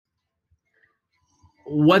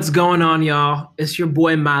What's going on, y'all? It's your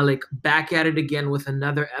boy Malik back at it again with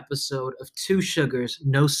another episode of Two Sugars,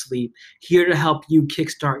 No Sleep, here to help you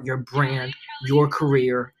kickstart your brand, your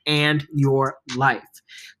career, and your life.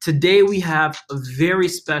 Today, we have a very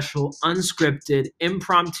special, unscripted,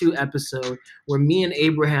 impromptu episode where me and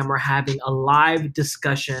Abraham are having a live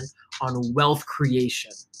discussion on wealth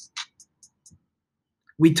creation.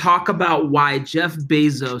 We talk about why Jeff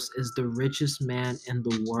Bezos is the richest man in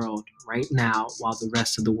the world right now while the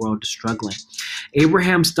rest of the world is struggling.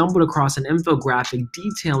 Abraham stumbled across an infographic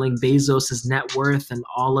detailing Bezos' net worth and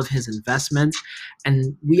all of his investments,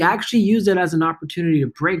 and we actually used it as an opportunity to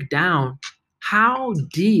break down how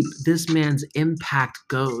deep this man's impact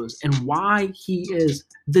goes and why he is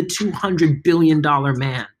the $200 billion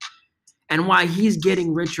man, and why he's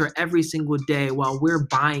getting richer every single day while we're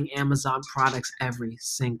buying Amazon products every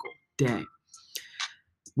single day.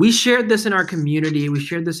 We shared this in our community, we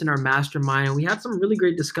shared this in our mastermind, and we had some really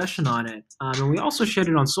great discussion on it. And we also shared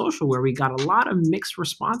it on social where we got a lot of mixed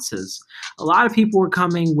responses. A lot of people were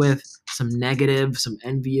coming with some negative, some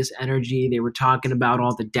envious energy. They were talking about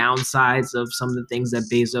all the downsides of some of the things that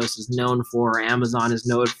Bezos is known for or Amazon is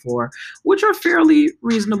known for, which are fairly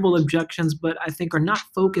reasonable objections, but I think are not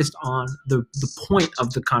focused on the point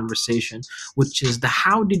of the conversation, which is the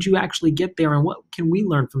how did you actually get there and what can we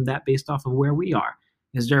learn from that based off of where we are.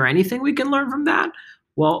 Is there anything we can learn from that?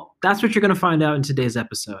 Well, that's what you're going to find out in today's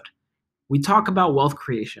episode. We talk about wealth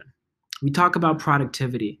creation. We talk about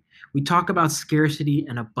productivity. We talk about scarcity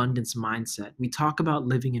and abundance mindset. We talk about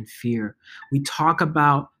living in fear. We talk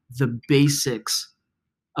about the basics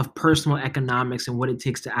of personal economics and what it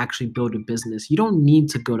takes to actually build a business. You don't need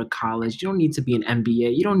to go to college. You don't need to be an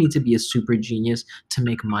MBA. You don't need to be a super genius to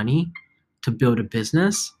make money, to build a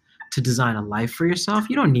business, to design a life for yourself.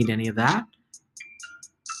 You don't need any of that.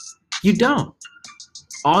 You don't.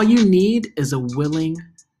 All you need is a willing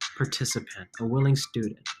participant, a willing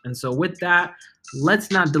student. And so with that, let's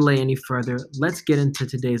not delay any further. Let's get into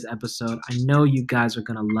today's episode. I know you guys are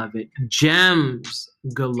going to love it. Gems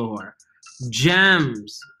galore.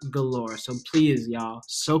 Gems galore. So please, y'all,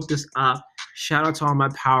 soak this up. Shout out to all my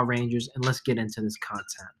Power Rangers, and let's get into this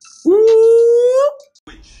content. Woo!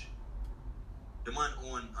 Which the man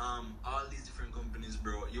own all these different companies,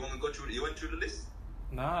 bro. You want me to go through? You went through the list?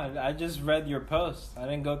 Nah, I just read your post. I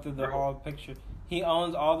didn't go through the whole picture. He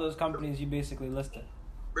owns all those companies you basically listed.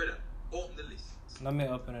 Brother, open the list. Let me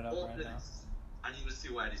open it up Open right the now. list. And you will see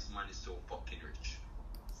why this man is so fucking rich.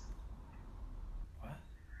 What?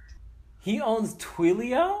 He owns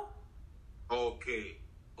Twilio? Okay.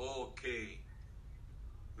 Let's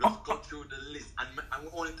go through the list. And we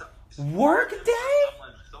only talk. Workday?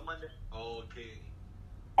 Someone. Okay.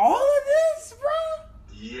 All of this, bro?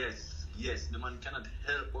 Yes. The man cannot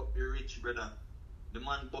help but be rich, brother. The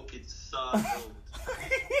man bucket soft out.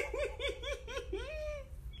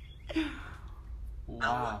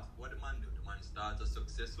 Wow. What the man do? The man starts a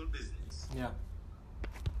successful business. Yeah.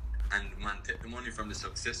 And the man take the money from the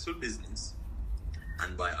successful business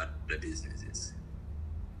and buy other businesses.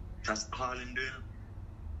 That's all him doing.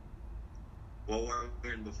 What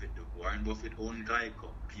Warren Buffett do? Warren Buffett own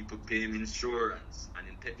Geico. People pay him insurance and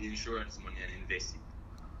he take the insurance money and invest it.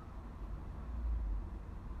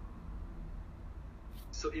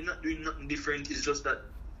 So you're not doing nothing different. It's just that,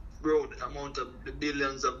 bro, the amount of the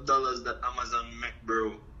billions of dollars that Amazon make,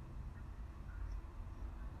 bro.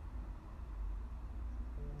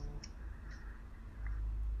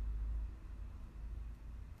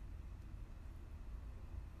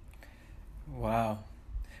 Wow.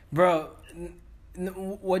 Bro,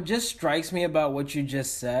 what just strikes me about what you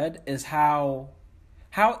just said is how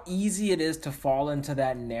easy it is to fall into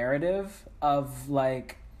that narrative of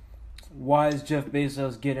like, why is Jeff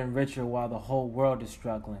Bezos getting richer while the whole world is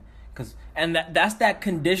struggling? That's that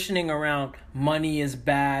conditioning around money is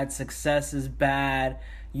bad, success is bad,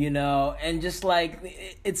 and just like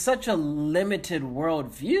it's such a limited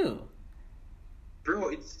worldview. Bro,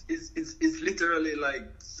 it's literally like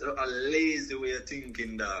a lazy way of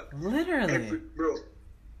thinking, dog. Literally.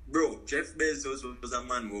 Bro, Jeff Bezos was a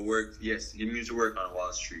man who worked, yes, he used to work on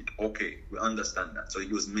Wall Street. Okay, we understand that. So he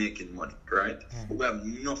was making money, right? Mm-hmm. But we have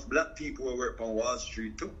enough black people who work on Wall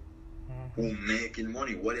Street too, who making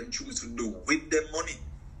money. What them choose to do with their money?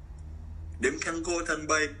 Them can go out and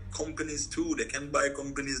buy companies too. They can buy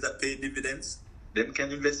companies that pay dividends. Them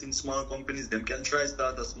can invest in small companies. Them can try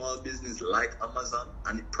start a small business like Amazon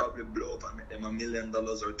and it probably blow up and make them $1 million or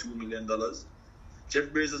 $2 million. Jeff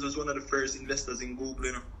Bezos was one of the first investors in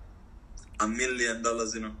Google, $1 million,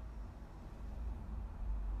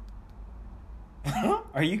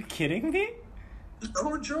 Are you kidding me?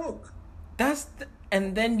 No joke.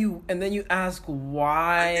 And then you ask,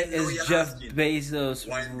 why is Jeff Bezos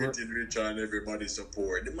why getting richer and everybody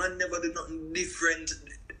support? The man never do nothing different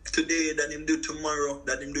today than him do tomorrow,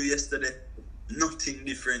 than him do yesterday. Nothing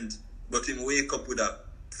different. But him wake up with a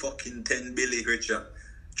fucking 10 billion richer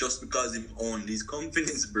just because him own these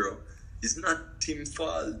companies, bro. It's not him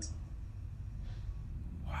fault.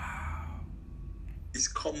 Wow. It's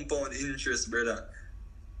compound interest, brother.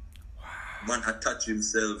 Man attach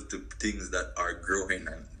himself to things that are growing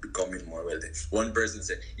and becoming more wealthy. One person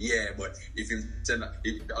said, yeah, but if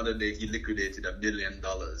the other day he liquidated $1 billion,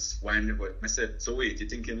 why never? I said, so wait, you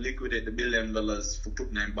think he liquidate the $1 billion for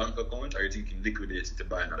putting in bank account, or you think he liquidate it to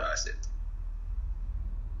buy another asset?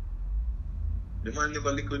 The man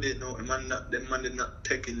never liquidate no. The man did not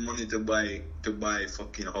taking money to buy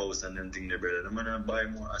fucking house and them thing there, brother. The man buy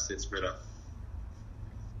more assets, brother.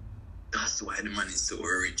 That's why the man is so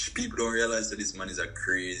rich. People don't realize that this man is a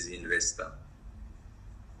crazy investor.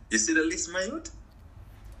 You see the list, my youth?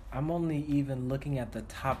 I'm only even looking at the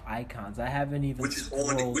top icons. I haven't even which is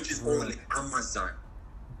only Amazon.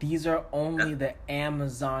 These are only the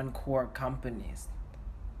Amazon core companies.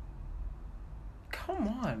 Come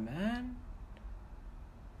on, man.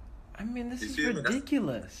 I mean, this is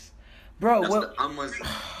ridiculous. Bro, that's the Amazon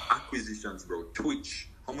acquisitions, bro. Twitch.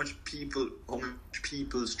 How much people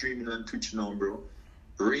streaming on Twitch now, bro?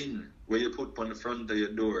 Ring, where you put on the front of your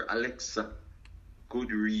door. Alexa,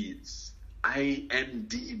 Goodreads,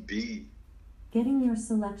 IMDb. Getting your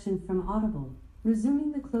selection from Audible.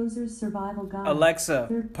 Resuming the closer's survival guide. Alexa,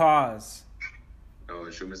 pause. Oh,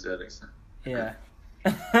 should we say Alexa? Yeah.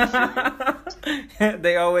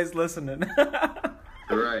 They always listening.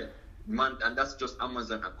 Right. Man, and that's just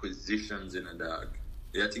Amazon acquisitions in a dog.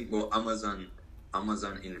 Yeah, think about Amazon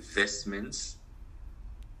investments,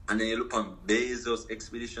 and then you look on Bezos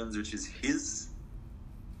Expeditions, which is his.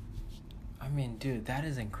 I mean, dude, that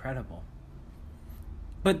is incredible.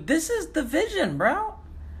 But this is the vision, bro.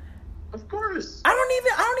 Of course. I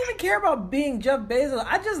don't even care about being Jeff Bezos.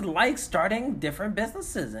 I just like starting different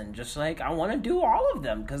businesses, and just like I want to do all of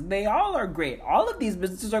them because they all are great. All of these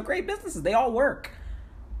businesses are great businesses. They all work.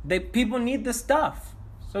 People need the stuff,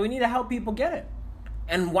 so we need to help people get it.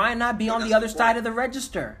 And why not be on the other side of the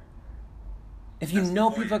register? If you know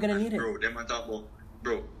people are going to need it. Bro, them I talk about,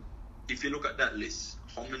 bro, if you look at that list,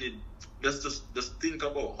 how many, let's just think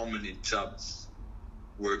about how many jobs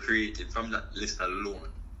were created from that list alone.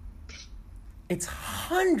 It's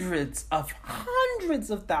hundreds of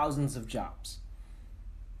thousands of jobs.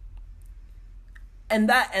 And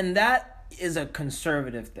that is a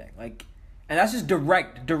conservative thing. Like, and that's just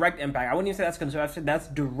direct impact. I wouldn't even say that's conservative. That's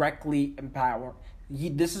directly empower.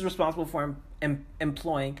 This is responsible for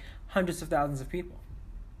employing hundreds of thousands of people.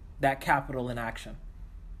 That capital in action.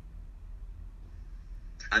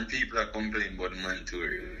 And people are complaining about the man too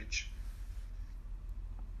rich.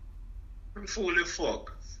 Fool the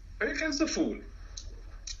fuck. How you can say fool?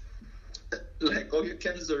 Like, oh, you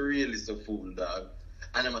can say really so fool, dog.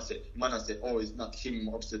 And I say, oh, it's not him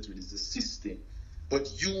upset with, it's the system. But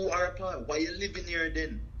you are a part. Why you living here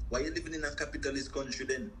then? Why you living in a capitalist country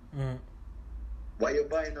then? Mm. Why you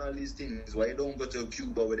buying all these things? Why you don't go to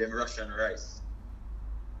Cuba with them Russian rice?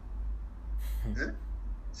 Huh?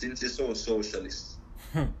 Since you're so socialist.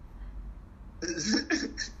 You're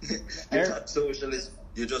not socialist.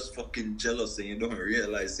 You're just fucking jealous and you don't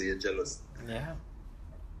realize that you're jealous. Yeah.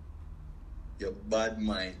 You're bad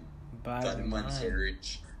mind. Bad man so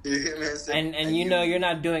rich. You hear me? And you know you're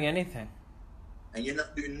not doing anything. And you're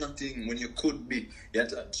not doing nothing when you could be. You have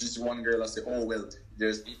to just one girl I say, oh well,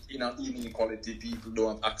 there's inequality, people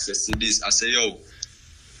don't have access to this. I say, yo,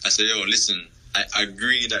 listen, I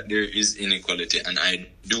agree that there is inequality, and I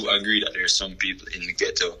do agree that there are some people in the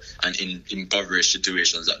ghetto and in impoverished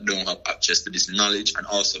situations that don't have access to this knowledge and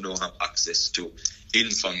also don't have access to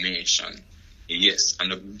information. Yes,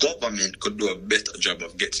 and the government could do a better job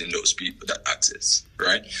of getting those people that access,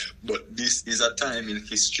 right? But this is a time in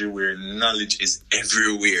history where knowledge is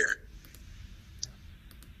everywhere.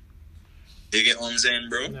 You get what I'm saying,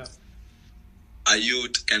 bro? Yeah. A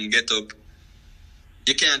youth can get up.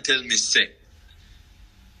 You can't tell me, say,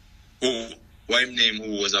 why name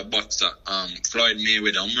who was a boxer, Floyd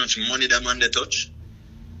Mayweather, how much money that man they touch?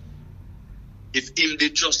 If him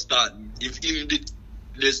did just start, you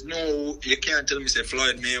can't tell me, say,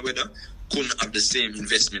 Floyd Mayweather couldn't have the same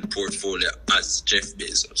investment portfolio as Jeff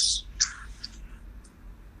Bezos.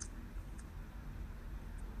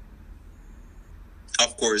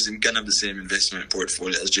 Of course, he can have the same investment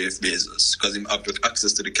portfolio as Jeff Bezos because he have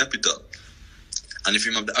access to the capital. And if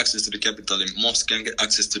you have the access to the capital, Musk can get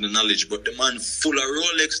access to the knowledge. But the man full of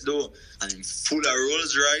Rolex though, and him full of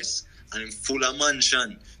Rolls Royce, and him full of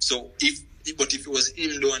mansion. So if it was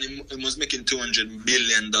him though and he was making $200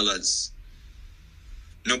 billion,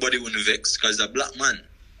 nobody wouldn't vex because he's a black man.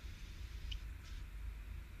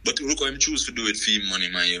 But look how him choose to do it for him money,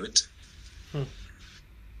 my youth. You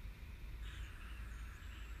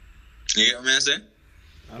get what I'm saying?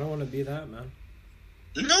 I don't want to be that, man.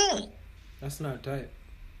 No. That's not tight.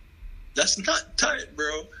 That's not tight,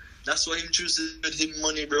 bro. That's why him choose to get him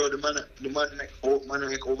money, bro. The man make over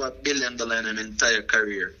 $1 billion in an entire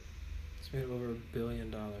career. It's made over $1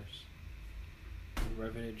 billion in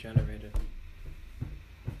revenue generated.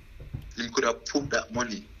 Him could have put that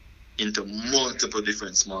money into multiple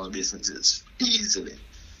different small businesses easily.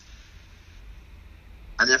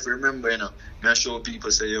 And if you remember, I show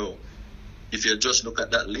people say, yo, if you just look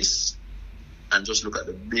at that list and just look at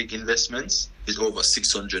the big investments, it's over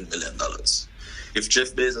 $600 million. If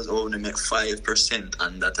Jeff Bezos only make 5%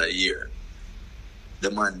 on that a year,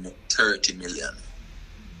 the man make $30 million.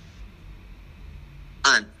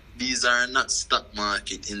 And these are not stock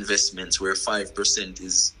market investments where 5%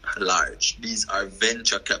 is large. These are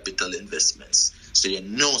venture capital investments. So you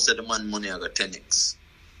know that the man money I got 10x.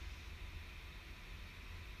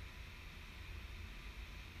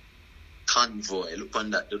 Convoy, look on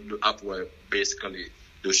that, the app where basically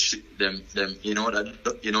them you know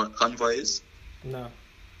what Convoy is? No.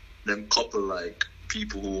 Them couple like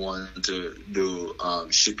people who want to do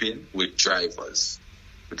shipping with drivers,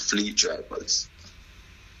 with fleet drivers.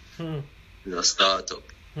 It's a startup.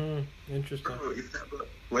 Interesting.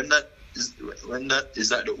 When that is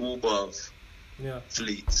like the Uber of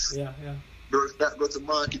fleets. Yeah. Bro, if that go to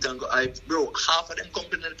market and go bro, half of them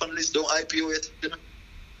companies on the list don't IPO it,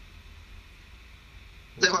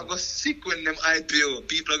 They might go sick when them IPO.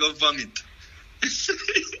 People are gonna vomit.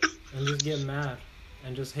 And just get mad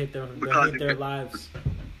and just hate their lives.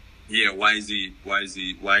 Yeah, why is Jeff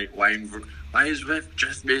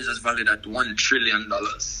Bezos valued at $1 trillion?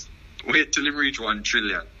 Wait till he reach 1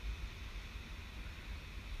 trillion.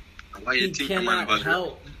 Why He you think cannot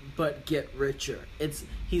help but get richer. It's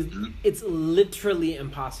literally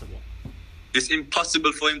impossible. It's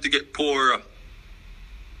impossible for him to get poorer.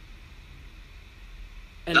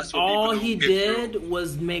 And all he did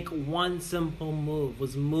was make one simple move,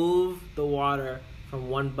 was move the water from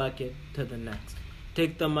one bucket to the next.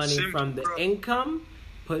 Take the money from the income,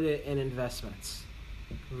 put it in investments.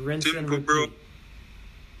 Rinse and repeat. Bro.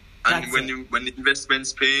 And when the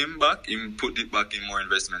investments pay him back, him put it back in more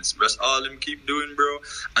investments. That's all him keep doing, bro.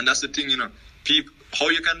 And that's the thing, people, how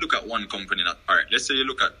you can look at one company alright, let's say you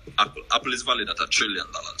look at Apple. Apple is valued at $1 trillion.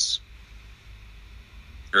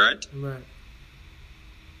 Right? Right.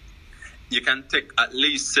 You can take at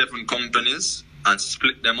least 7 companies and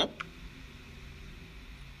split them up.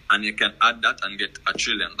 And you can add that and get $1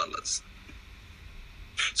 trillion.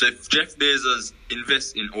 So if Jeff Bezos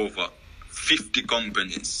invests in over 50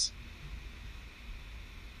 companies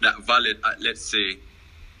that valued at, let's say,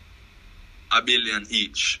 $1 billion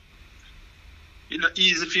each,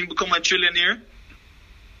 easy for him to become a trillionaire.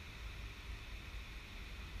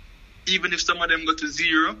 Even if some of them go to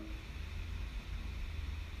zero,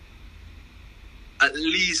 at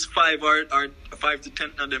least 5 to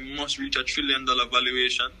 10 of them must reach $1 trillion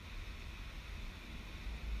valuation.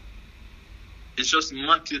 It's just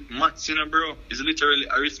maths, bro. It's literally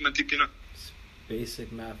arithmetic, It's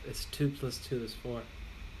basic math. It's 2 plus 2 is 4.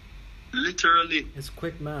 Literally. It's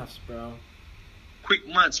quick maths, bro. Quick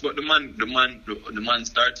maths, but the man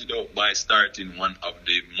started out by starting one of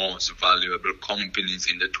the most valuable companies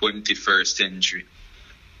in the 21st century.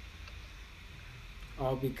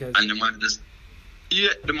 All because... And the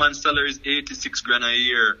man's salary is $86,000 a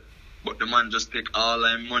year, but the man just take all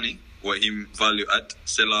his money, what him value at,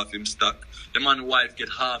 sell off him stock. The man's wife get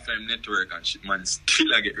half him network and shit, man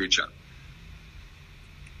still I get richer.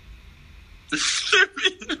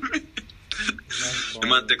 The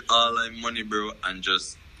man take all his money, bro, and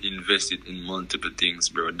just invest it in multiple things,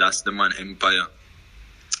 bro. That's the man empire.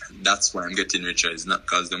 That's why I'm getting richer. It's not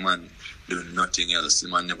because the man do nothing else. The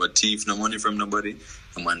man never thief no money from nobody.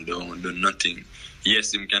 The man don't do nothing.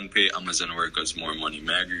 Yes, him can pay Amazon workers more money.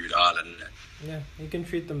 I agree with all of that. Yeah, you can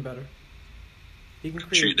treat them better. You can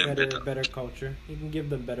create better culture. You can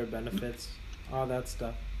give them better benefits. All that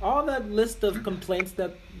stuff. All that list of complaints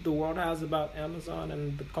that the world has about Amazon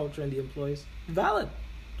and the culture and the employees. Valid.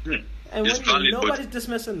 And nobody's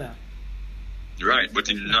dismissing that. Right, but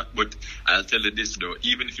I'll tell you this though.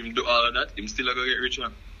 Even if him do all of that, him still gonna get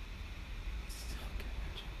richer.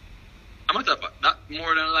 I'm matter of fact, that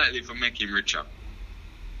more than likely for make him richer.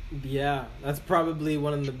 Yeah, that's probably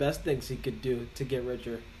one of the best things he could do to get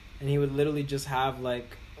richer. And he would literally just have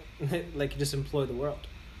like just employ the world.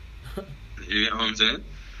 You know what I'm saying?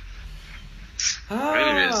 Oh,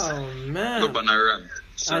 Anyways, man. go on a rant. I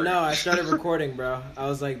Sorry. know. I started recording, bro. I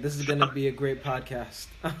was like, this is going to be a great podcast.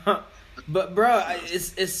 But, bro,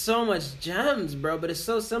 it's so much gems, bro. But it's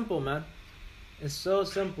so simple, man. It's so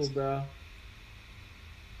simple, bro.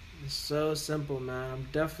 It's so simple, man. I'm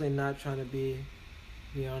definitely not trying to be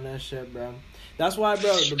on that shit, bro. That's why,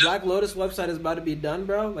 bro, the Black Lotus website is about to be done,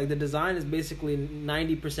 bro. Like, the design is basically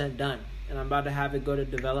 90% done. And I'm about to have it go to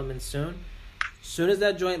development soon. Soon as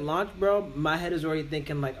that joint launch, bro, my head is already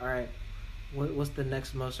thinking, like, all right, what's the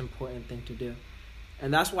next most important thing to do?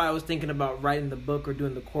 And that's why I was thinking about writing the book or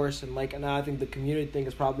doing the course. And, like, now I think the community thing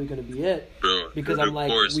is probably going to be it. Bro, Because the I'm like,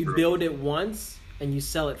 course, we bro. build it once and you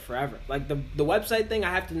sell it forever. Like, the website thing,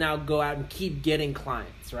 I have to now go out and keep getting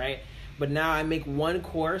clients, right? But now I make one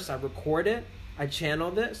course, I record it, I channel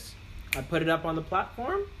this, I put it up on the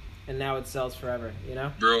platform, and now it sells forever, you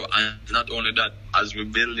know? Bro, and not only that, as we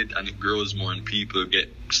build it and it grows more and people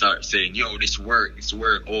start saying, yo, this work.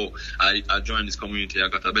 Oh, I joined this community, I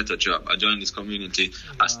got a better job. I joined this community,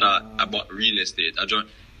 I bought real estate.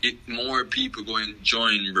 More people go and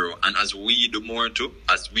join, bro. And as we do more too,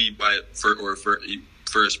 as we buy for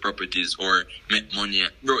first properties or make money,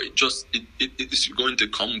 bro, it's going to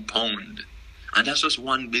compound. And that's just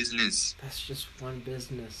one business. That's just one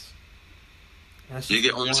business. That's You just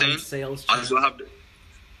get what I'm one saying? sales As we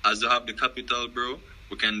channel. have the capital, bro,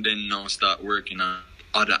 we can then now start working on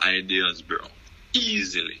other ideas, bro.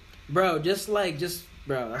 Easily. Bro,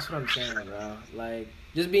 bro, that's what I'm saying, bro. Like,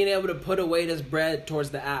 just being able to put away this bread towards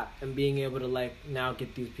the app and being able to, like, now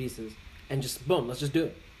get these pieces and just, boom, let's just do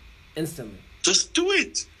it. Instantly. Just do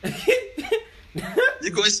it.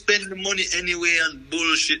 You're going to spend the money anyway on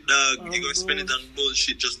bullshit, dog. You're going to spend it on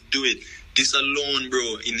bullshit. Just do it. This alone,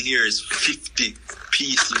 bro, in here is 50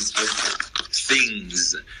 pieces of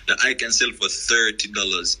things that I can sell for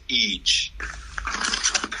 $30 each.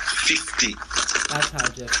 50. That's how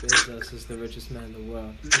Jeff Bezos is the richest man in the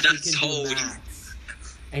world. That's He can do how- maths.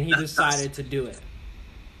 And he decided to do it.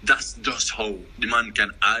 That's just how the man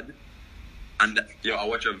can add. And yo, I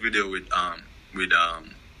watched a video with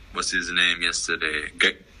what's his name yesterday?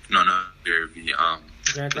 Not Gary V.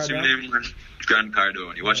 Grant What's his Cardone? name, man? Grant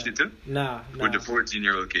Cardone. You watched it too? Nah. With the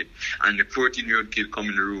 14-year-old kid. And the 14-year-old kid come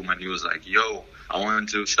in the room and he was like, yo, I want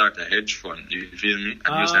to start a hedge fund. You feel me?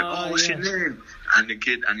 And he was like, oh, what's your name? And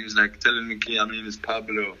he was like, telling me, my name is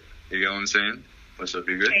Pablo. You get what I'm saying? What's up,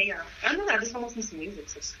 you good? Okay, yeah. I don't know, I just want to listen to music,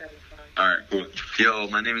 so it's kind of fun. Alright, cool. Yo,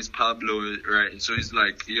 my name is Pablo, right? So he's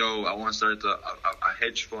like, yo, I want to start a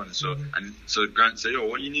hedge fund. So so Grant said, yo,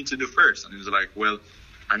 what do you need to do first? And he was like, well,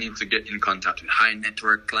 I need to get in contact with high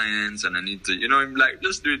network clients and I need to, I'm like,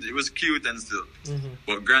 just do it. It was cute and still.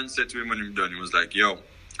 But Grant said to him when he was done, he was like, yo,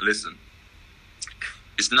 listen,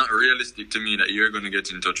 it's not realistic to me that you're going to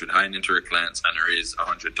get in touch with high network clients and raise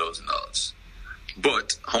 $100,000.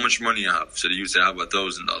 But how much money you have? So you say I have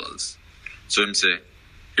 $1,000. So him say,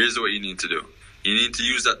 here's what you need to do. You need to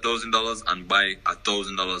use that $1,000 and buy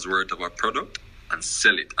 $1,000 worth of a product and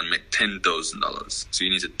sell it and make $10,000. So you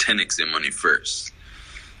need to 10x your money first.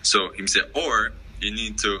 So him say, or you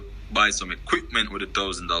need to buy some equipment with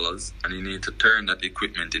 $1,000 and you need to turn that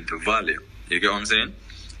equipment into value. You get what I'm saying?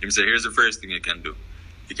 Him say, here's the first thing you can do.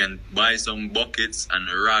 You can buy some buckets and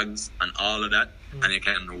rags and all of that, and you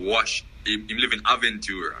can wash. You live in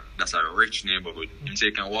Aventura. That's a rich neighborhood. Him say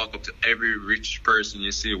you can walk up to every rich person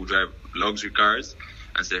you see who drive luxury cars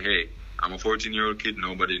and say, hey, I'm a 14-year-old kid.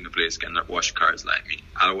 Nobody in the place can wash cars like me.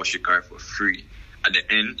 I'll wash your car for free. At the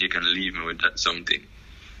end, you can leave me with that something.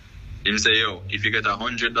 Him say, yo, if you get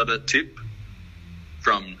 $100 tip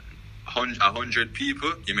from 100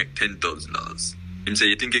 people, you make $10,000. Him say,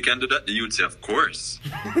 you think you can do that? The youth say, of course.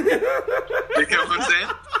 You get what I'm saying?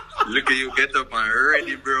 Look at you, get up and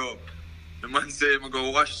ready, bro. The man say, I'm going to go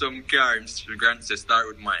wash some car. Mr. Grant say, start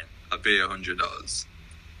with mine. I'll pay you $100.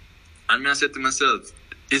 And I said to myself,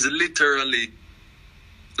 it's literally,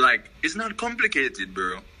 like, it's not complicated,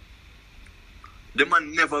 bro. The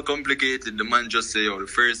man never complicated. The man just say, the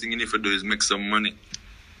first thing you need to do is make some money.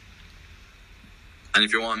 And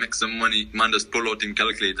if you want to make some money, man just pull out him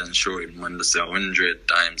calculator and show him. Man just say 100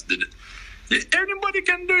 times did it. Yeah, anybody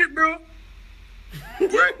can do it, bro.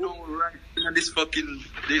 Right now, right now, this.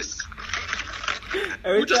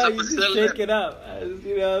 Every We just time have you to just sell shake them. it up.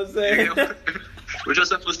 You know what I'm saying? We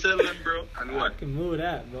just have to sell them, bro. And I what? can move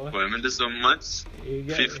that, boy. Well, I mean, there's so much. You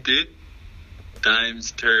got 50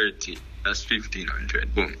 times 30. That's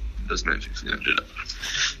 1,500. Boom. That's not 1,500.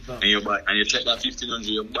 Boom. And you buy, and you take that 1,500,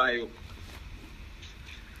 you buy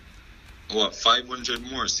what?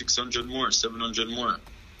 500 more, 600 more, 700 more.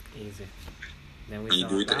 Easy. Then we And you sell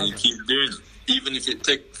do it, and you 1,000. keep doing it. Even if it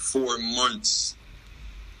take 4 months,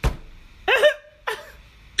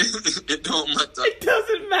 it don't matter. It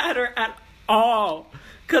doesn't matter at all,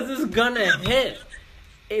 because it's gonna hit.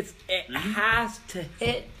 It has to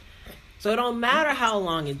hit. So it don't matter how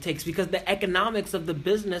long it takes, because the economics of the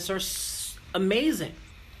business are amazing.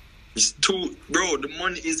 It's too, bro. The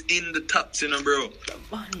money is in the taps, bro. The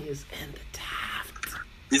money is in the taft.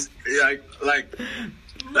 It's like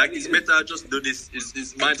it's better I just do this.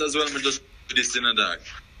 It's might as well me just do this, dog.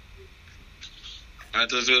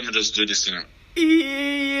 Might as well me just do this,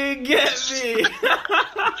 You get me?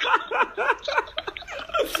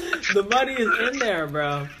 The money is in there,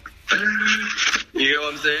 bro. You get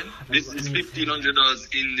what I'm saying? This is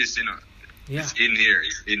 $1,500 in this, Yeah. It's in here.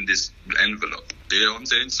 It's in this envelope. You know what I'm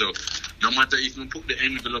saying? So, no matter if you put the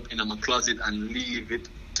envelope in my closet and leave it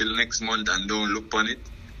till next month and don't look on it,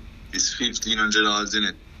 it's $1,500 in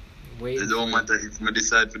it. Wait. It don't matter if I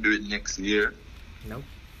decide to do it next year. Nope.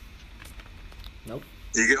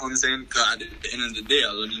 You get what I'm saying? Because at the end of the day,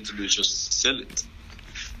 all I need to do is just sell it.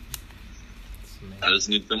 I just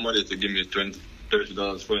need somebody to give me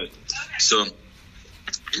 $20-$30 for it. So,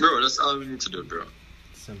 bro, that's all we need to do, bro.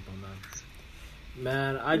 Simple,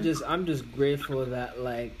 man. I'm just grateful that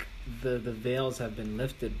like the veils have been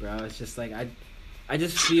lifted, bro. It's just like I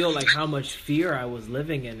just feel like how much fear I was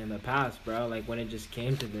living in the past, bro. Like when it just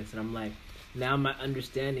came to this, and I'm like, now my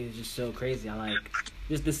understanding is just so crazy. I like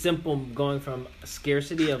just the simple going from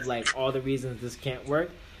scarcity of like all the reasons this can't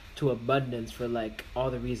work to abundance for like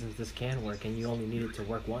all the reasons this can work, and you only need it to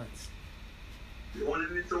work once. You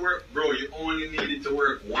only need to work, bro. You only need it to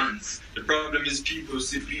work once. The problem is people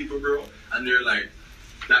see people, bro, and they're like,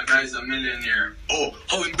 that guy's a millionaire. Oh,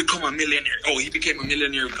 how he become a millionaire? Oh, he became a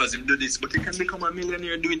millionaire because he do this. But you can become a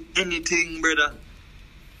millionaire doing anything, brother.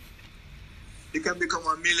 You can become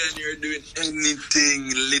a millionaire doing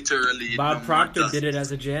anything, literally. Bob Proctor did it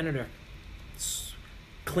as a janitor.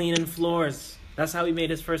 Cleaning floors. That's how he made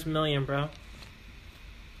his first million, bro.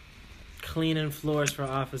 Cleaning floors for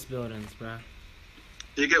office buildings, bro.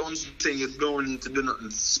 You get what I'm saying? You don't need to do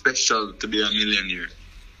nothing special to be a millionaire.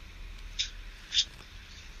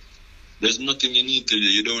 There's nothing you need to do.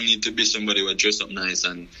 You don't need to be somebody who dress up nice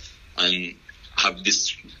and have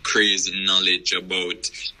this crazy knowledge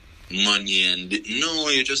about money no,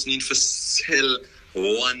 you just need to sell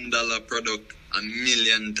 $1 product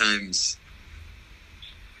 1,000,000 times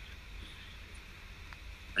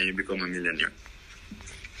and you become a millionaire.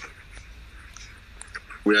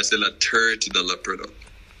 We are selling a $30 product.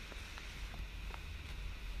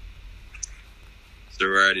 So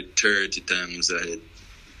we're already 30 times ahead.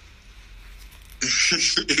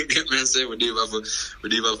 You get me? I say we do have to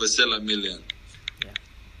sell 1,000,000. Yeah.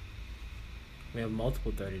 We have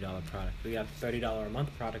multiple $30 products. We got $30 a month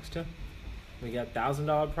products too. We got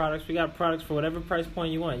 $1,000 products. We got products for whatever price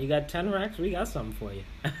point you want. You got 10 racks, we got something for you.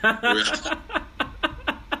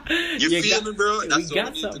 You feel me, bro? That's we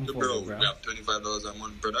got something for you, bro. We have $25 a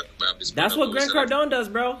month product. We have this That's product what Grant Cardone does,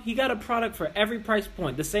 bro. He got a product for every price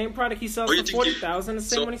point. The same product he sells for $40,000, the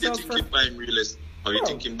same one he sells for. Are you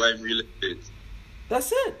thinking buying real estate?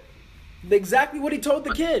 That's it. Exactly what he told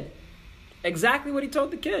the kid. Exactly what he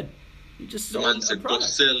told the kid. He just sold the man said, go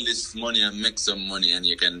sell this money and make some money, and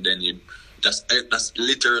you can that's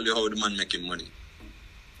literally how the man making money.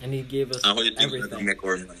 And he gave us and how you think everything. Make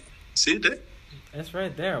our money? See that? That's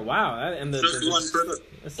right there. Wow. And just one product.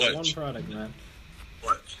 It's one product, man.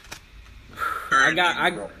 What?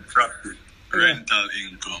 Profit. Rental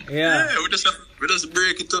income. Yeah. We just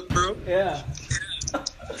break it up, bro. Yeah.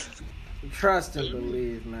 Trust and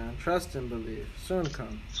believe, man. Trust and believe. Soon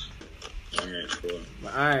come.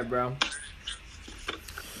 Alright, bro.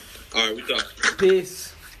 Alright, we talk.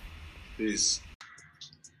 Peace.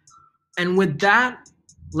 And with that,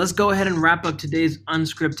 let's go ahead and wrap up today's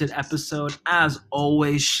unscripted episode. As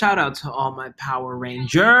always, shout out to all my Power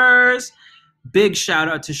Rangers. Big shout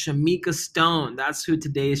out to Shamika Stone. That's who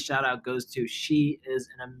today's shout out goes to. She is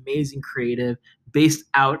an amazing creative based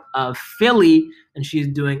out of Philly, and she's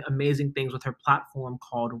doing amazing things with her platform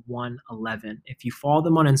called 111. If you follow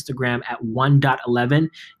them on Instagram at 1.11,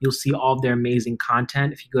 you'll see all of their amazing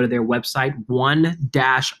content. If you go to their website,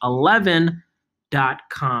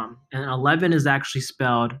 1-11.com. And 11 is actually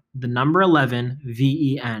spelled the number 11,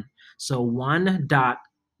 VEN. So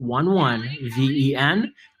 1.11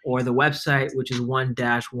 VEN, or the website, which is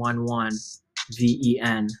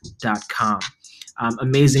 1-11VEN.com.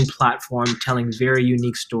 Amazing platform telling very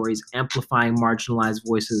unique stories, amplifying marginalized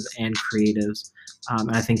voices and creatives.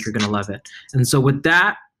 And I think you're going to love it. And so with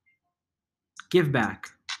that, give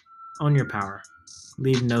back. Own your power.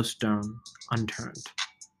 Leave no stone unturned.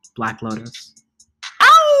 Black Lotus.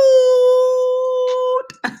 Ow!